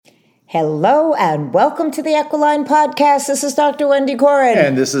Hello and welcome to the Equalign podcast. This is Dr. Wendy Corin.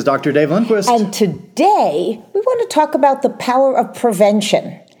 And this is Dr. Dave Lindquist. And today we want to talk about the power of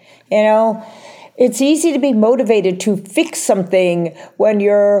prevention. You know, it's easy to be motivated to fix something when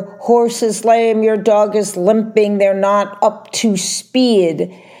your horse is lame, your dog is limping, they're not up to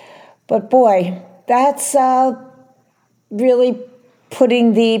speed. But boy, that's really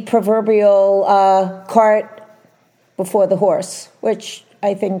putting the proverbial cart before the horse, which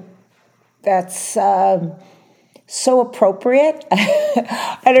I think that's so appropriate.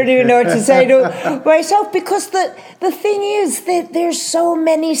 I don't even know what to say to myself, because the thing is that there's so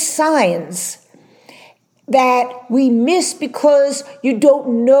many signs that we miss because you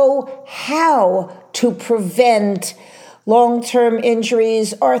don't know how to prevent long-term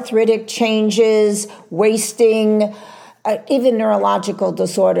injuries, arthritic changes, wasting, even neurological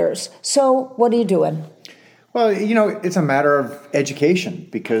disorders. So what are you doing? Well, you know, it's a matter of education,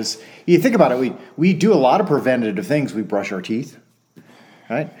 because you think about it, we do a lot of preventative things. We brush our teeth,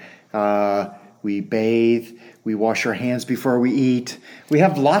 right? We bathe, we wash our hands before we eat. We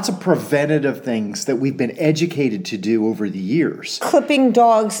have lots of preventative things that we've been educated to do over the years. Clipping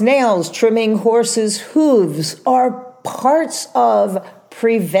dogs' nails, trimming horses' hooves are parts of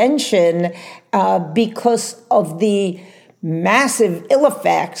prevention because of the massive ill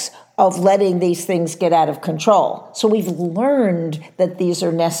effects of letting these things get out of control. So we've learned that these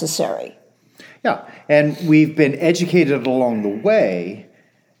are necessary. Yeah, and we've been educated along the way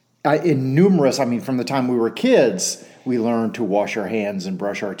in numerous, from the time we were kids, we learned to wash our hands and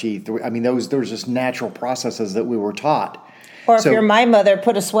brush our teeth. Those just natural processes that we were taught. Or if you're my mother,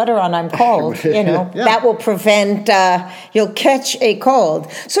 put a sweater on, I'm cold, Yeah. That will prevent, you'll catch a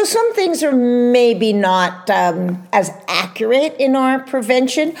cold. So some things are maybe not as accurate in our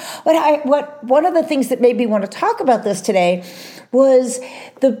prevention. But one of the things that made me want to talk about this today was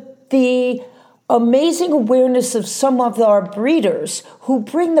the amazing awareness of some of our breeders who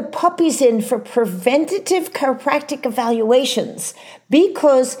bring the puppies in for preventative chiropractic evaluations.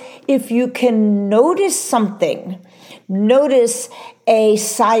 Because if you can notice something, notice a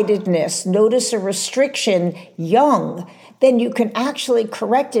sidedness, notice a restriction young, then you can actually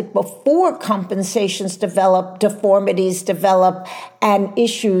correct it before compensations develop, deformities develop, and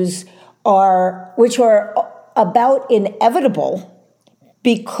issues which are about inevitable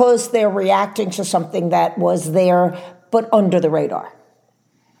because they're reacting to something that was there but under the radar.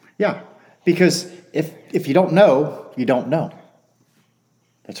 Yeah, because if you don't know, you don't know.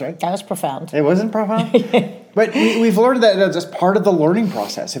 That's right. That was profound. It wasn't profound? But we've learned that as part of the learning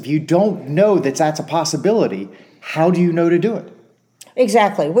process. If you don't know that that's a possibility, how do you know to do it?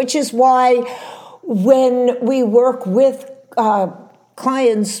 Exactly, which is why when we work with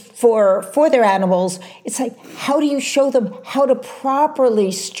clients for their animals, it's like, how do you show them how to properly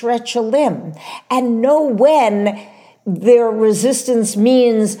stretch a limb and know when their resistance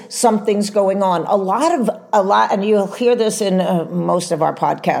means something's going on. A lot, and you'll hear this in most of our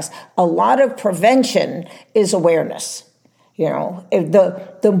podcasts, a lot of prevention is awareness.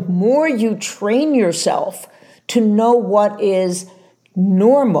 The more you train yourself to know what is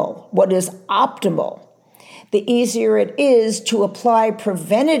normal, what is optimal, the easier it is to apply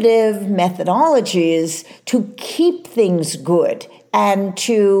preventative methodologies to keep things good and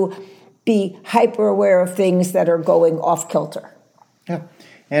to be hyper aware of things that are going off kilter. Yeah,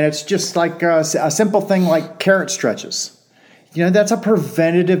 and it's just like a simple thing like carrot stretches. That's a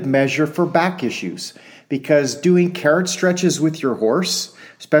preventative measure for back issues, because doing carrot stretches with your horse,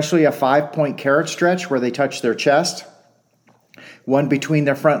 especially a 5-point carrot stretch where they touch their chest, one between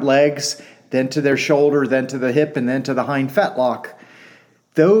their front legs, then to their shoulder, then to the hip, and then to the hind fetlock,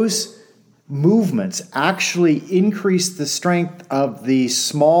 those movements actually increase the strength of the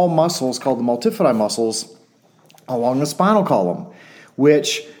small muscles called the multifidi muscles along the spinal column,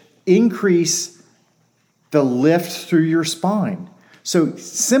 which increase the lift through your spine. So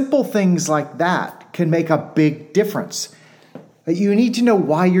simple things like that can make a big difference. You need to know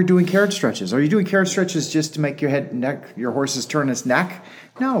why you're doing carrot stretches. Are you doing carrot stretches just to make your horse's turn its neck?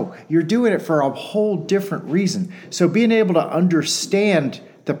 No, you're doing it for a whole different reason. So being able to understand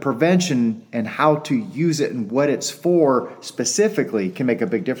the prevention and how to use it and what it's for specifically can make a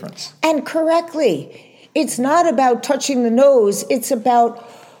big difference. And correctly. It's not about touching the nose. It's about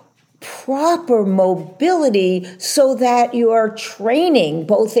proper mobility so that you are training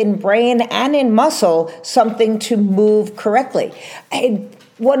both in brain and in muscle something to move correctly. And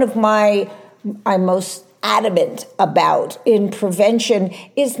one of I'm most adamant about in prevention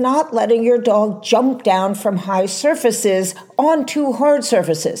is not letting your dog jump down from high surfaces onto hard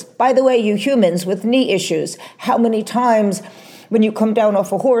surfaces. By the way, you humans with knee issues, how many times When you come down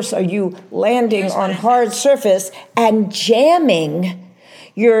off a horse, are you landing on hard surface and jamming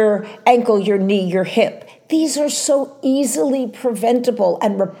your ankle, your knee, your hip? These are so easily preventable,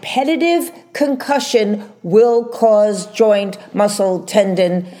 and repetitive concussion will cause joint, muscle,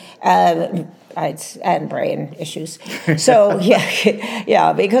 tendon, and brain issues. So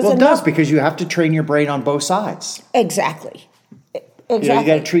yeah, because it does, because you have to train your brain on both sides. Exactly. You got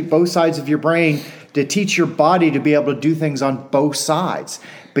to treat both sides of your brain to teach your body to be able to do things on both sides,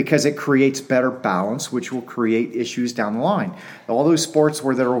 because it creates better balance, which will create issues down the line. All those sports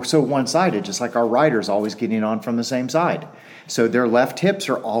that are so one-sided, just like our riders always getting on from the same side. So their left hips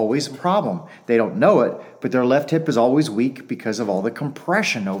are always a problem. They don't know it, but their left hip is always weak because of all the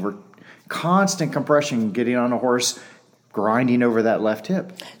compression, constant compression, getting on a horse, grinding over that left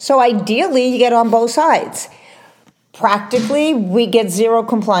hip. So ideally, you get on both sides. Practically, we get zero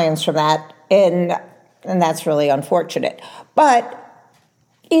compliance from that, and that's really unfortunate. But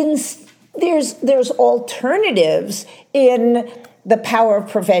there's alternatives in the power of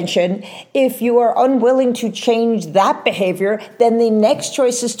prevention. If you are unwilling to change that behavior, then the next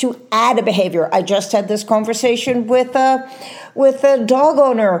choice is to add a behavior. I just had this conversation with a dog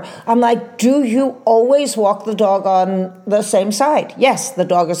owner. I'm like, do you always walk the dog on the same side? Yes, the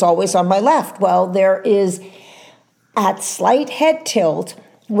dog is always on my left. Well, there is at slight head tilt,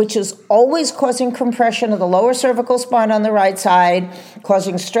 which is always causing compression of the lower cervical spine on the right side,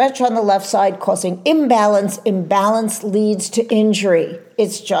 causing stretch on the left side, causing imbalance. Imbalance leads to injury.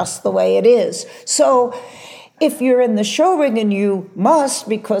 It's just the way it is. So if you're in the show ring, and you must,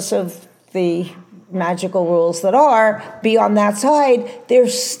 because of the magical rules that are, be on that side, there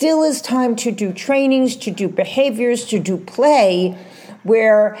still is time to do trainings, to do behaviors, to do play,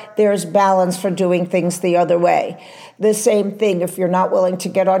 where there's balance for doing things the other way. The same thing, if you're not willing to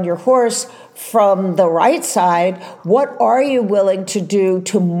get on your horse from the right side, what are you willing to do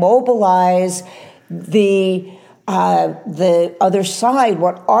to mobilize the other side?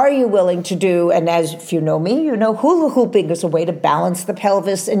 What are you willing to do? And as if you know me, you know hula hooping is a way to balance the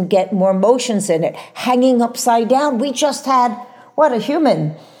pelvis and get more motions in it. Hanging upside down. We just had, a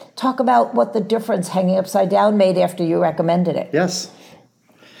human. Talk about what the difference hanging upside down made after you recommended it. Yes.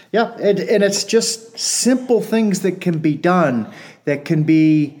 Yeah, and it's just simple things that can be done, that can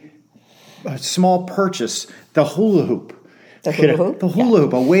be a small purchase. The hula hoop. The hula hoop? The hula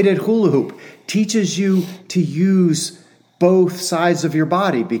hoop, a weighted hula hoop, teaches you to use both sides of your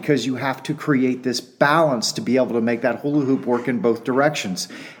body, because you have to create this balance to be able to make that hula hoop work in both directions.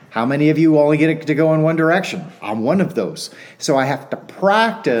 How many of you only get it to go in one direction? I'm one of those. So I have to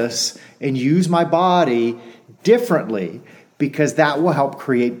practice and use my body differently, because that will help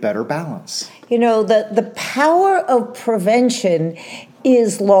create better balance. You know, the power of prevention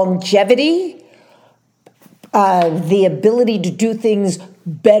is longevity, the ability to do things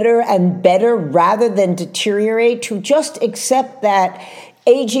better and better rather than deteriorate, to just accept that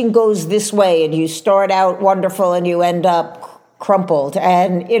aging goes this way, and you start out wonderful and you end up crumpled.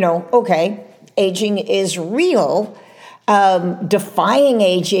 And, okay, aging is real. Defying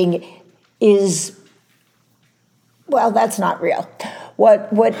aging is... well, that's not real.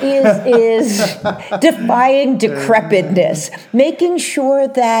 What is defying decrepitness, making sure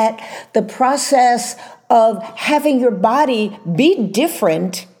that the process of having your body be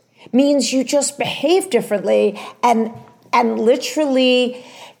different means you just behave differently and literally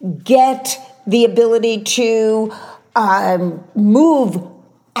get the ability to move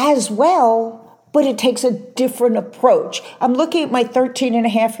as well. But it takes a different approach. I'm looking at my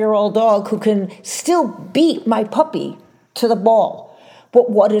 13-and-a-half-year-old dog who can still beat my puppy to the ball. But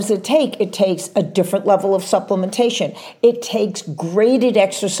what does it take? It takes a different level of supplementation. It takes graded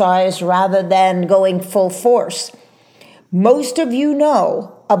exercise rather than going full force. Most of you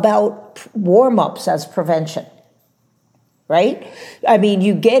know about warm-ups as prevention, right? I mean,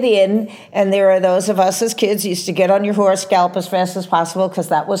 you get in, and there are those of us as kids used to get on your horse, gallop as fast as possible because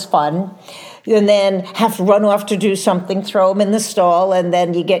that was fun, and then have to run off to do something, throw them in the stall, and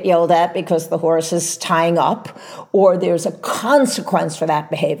then you get yelled at because the horse is tying up, or there's a consequence for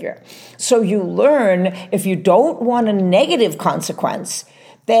that behavior. So you learn, if you don't want a negative consequence,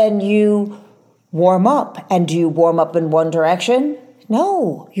 then you warm up. And do you warm up in one direction?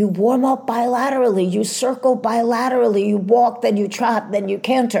 No, you warm up bilaterally, you circle bilaterally, you walk, then you trot, then you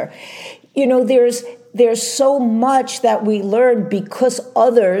canter. You know, there's so much that we learn because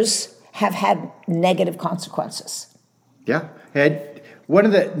others have had negative consequences. Yeah. And one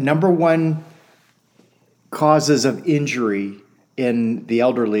of the number one causes of injury in the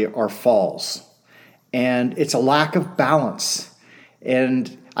elderly are falls. And it's a lack of balance.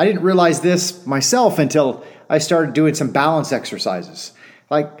 And I didn't realize this myself until I started doing some balance exercises.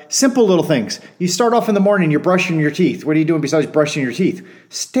 Like simple little things. You start off in the morning, you're brushing your teeth. What are you doing besides brushing your teeth?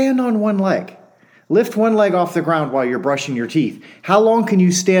 Stand on one leg. Lift one leg off the ground while you're brushing your teeth. How long can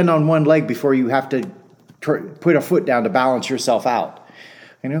you stand on one leg before you have to put a foot down to balance yourself out?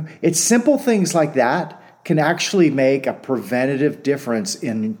 It's simple things like that can actually make a preventative difference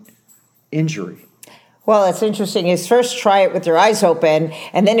in injury. Well, it's interesting is first try it with your eyes open,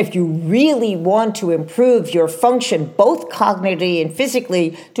 and then if you really want to improve your function, both cognitively and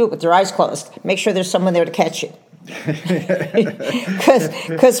physically, do it with your eyes closed. Make sure there's someone there to catch you.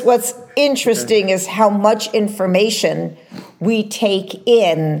 Because what's interesting is how much information we take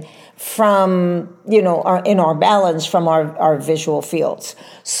in from, in our balance from our visual fields.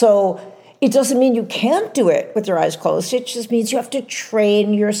 So it doesn't mean you can't do it with your eyes closed. It just means you have to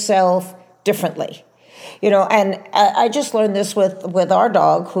train yourself differently. And I just learned this with our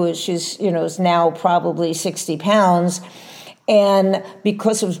dog, who is now probably 60 pounds. And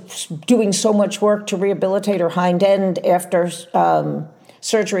because of doing so much work to rehabilitate her hind end after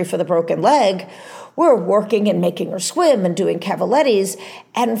surgery for the broken leg, we're working and making her swim and doing cavalettis.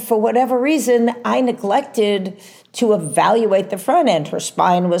 And for whatever reason, I neglected to evaluate the front end. Her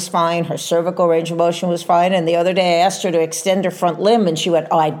spine was fine. Her cervical range of motion was fine. And the other day I asked her to extend her front limb, and she went,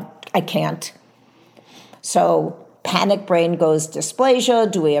 "Oh, I can't." So panic brain goes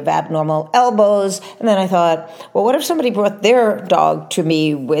dysplasia. Do we have abnormal elbows? And then I thought, well, what if somebody brought their dog to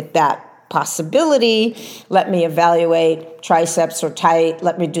me with that possibility? Let me evaluate triceps are tight.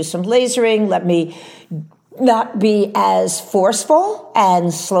 Let me do some lasering. Let me not be as forceful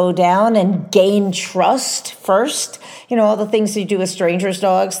and slow down and gain trust first. All the things you do with strangers'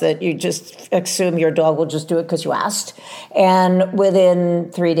 dogs that you just assume your dog will just do it because you asked. And within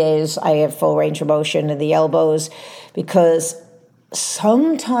 3 days, I have full range of motion in the elbows, because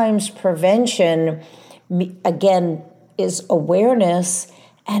sometimes prevention, again, is awareness,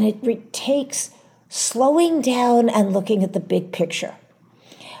 and it takes slowing down and looking at the big picture.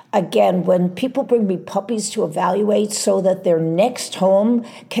 Again, when people bring me puppies to evaluate so that their next home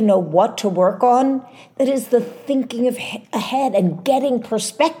can know what to work on, that is the thinking ahead and getting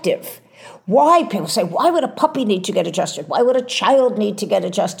perspective. Why? People say, why would a puppy need to get adjusted? Why would a child need to get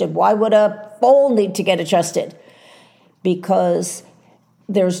adjusted? Why would a foal need to get adjusted? Because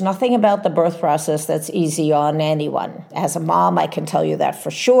there's nothing about the birth process that's easy on anyone. As a mom, I can tell you that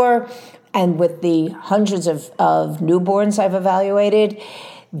for sure. And with the hundreds of newborns I've evaluated,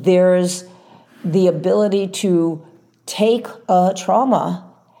 there's the ability to take a trauma,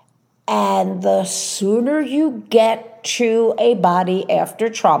 and the sooner you get to a body after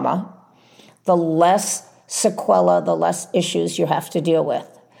trauma, the less sequela, the less issues you have to deal with.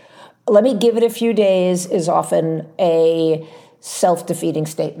 Let me give it a few days is often a self-defeating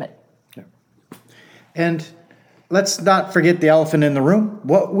statement. Yeah. And let's not forget the elephant in the room.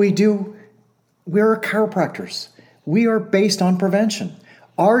 What we do, we're chiropractors. We are based on prevention.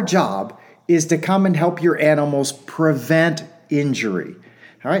 Our job is to come and help your animals prevent injury.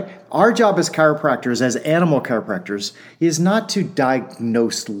 All right? Our job as chiropractors, as animal chiropractors, is not to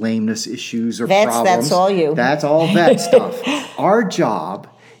diagnose lameness issues or problems. That's all you. That's all vet stuff. Our job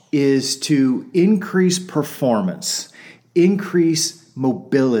is to increase performance, increase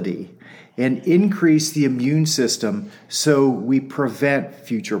mobility, and increase the immune system so we prevent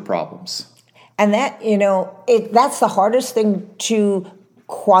future problems. And that, that's the hardest thing to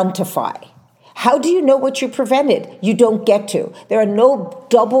quantify. How do you know what you prevented? You don't get to. There are no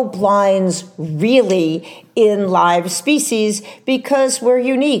double blinds really in live species because we're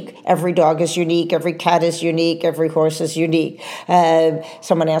unique. Every dog is unique. Every cat is unique. Every horse is unique.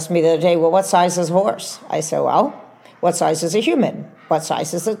 Someone asked me the other day, well, what size is a horse? I said, well, what size is a human? What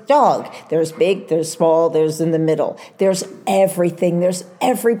size is a dog? There's big, there's small, there's in the middle. There's everything. There's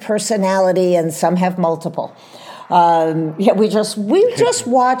every personality, and some have multiple. We just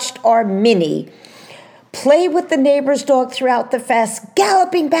watched our Minnie play with the neighbor's dog throughout the fest,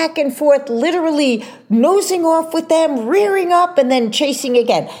 galloping back and forth, literally nosing off with them, rearing up, and then chasing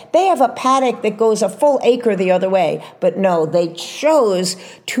again. They have a paddock that goes a full acre the other way, but no, they chose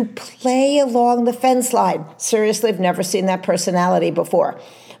to play along the fence line. Seriously, I've never seen that personality before.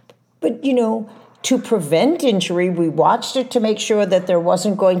 But, to prevent injury, we watched it to make sure that there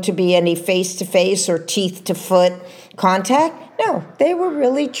wasn't going to be any face-to-face or teeth-to-foot contact. No, they were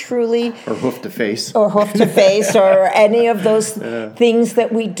really, truly... Or hoof-to-face. Or hoof-to-face or any of those things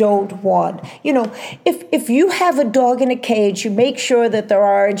that we don't want. If you have a dog in a cage, you make sure that there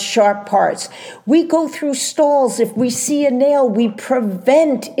aren't sharp parts. We go through stalls. If we see a nail, we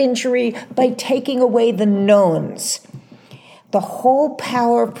prevent injury by taking away the knowns. The whole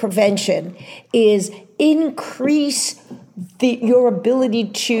power of prevention is increase your ability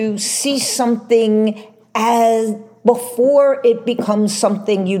to see something as before it becomes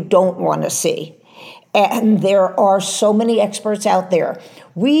something you don't want to see. And there are so many experts out there.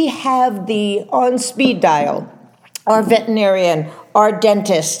 We have on speed dial, our veterinarian, our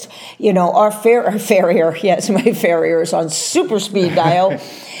dentist, our farrier. Yes, my farrier is on super speed dial.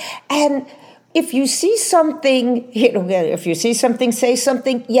 And if you see something, say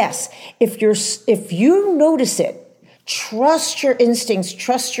something. Yes. If you notice it, trust your instincts,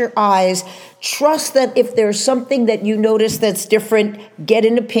 trust your eyes, trust that if there's something that you notice that's different, get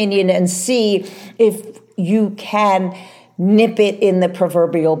an opinion and see if you can nip it in the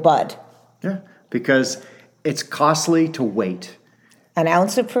proverbial bud. Yeah, because it's costly to wait. An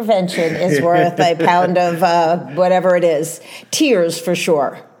ounce of prevention is worth a pound of whatever it is. Tears for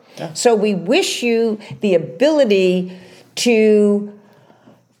sure. Yeah. So we wish you the ability to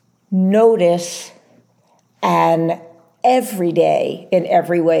notice and every day, in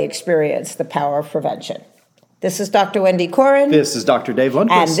every way, experience the power of prevention. This is Dr. Wendy Corin. This is Dr. Dave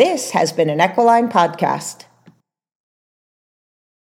Lundquist. And this has been an Equalign podcast.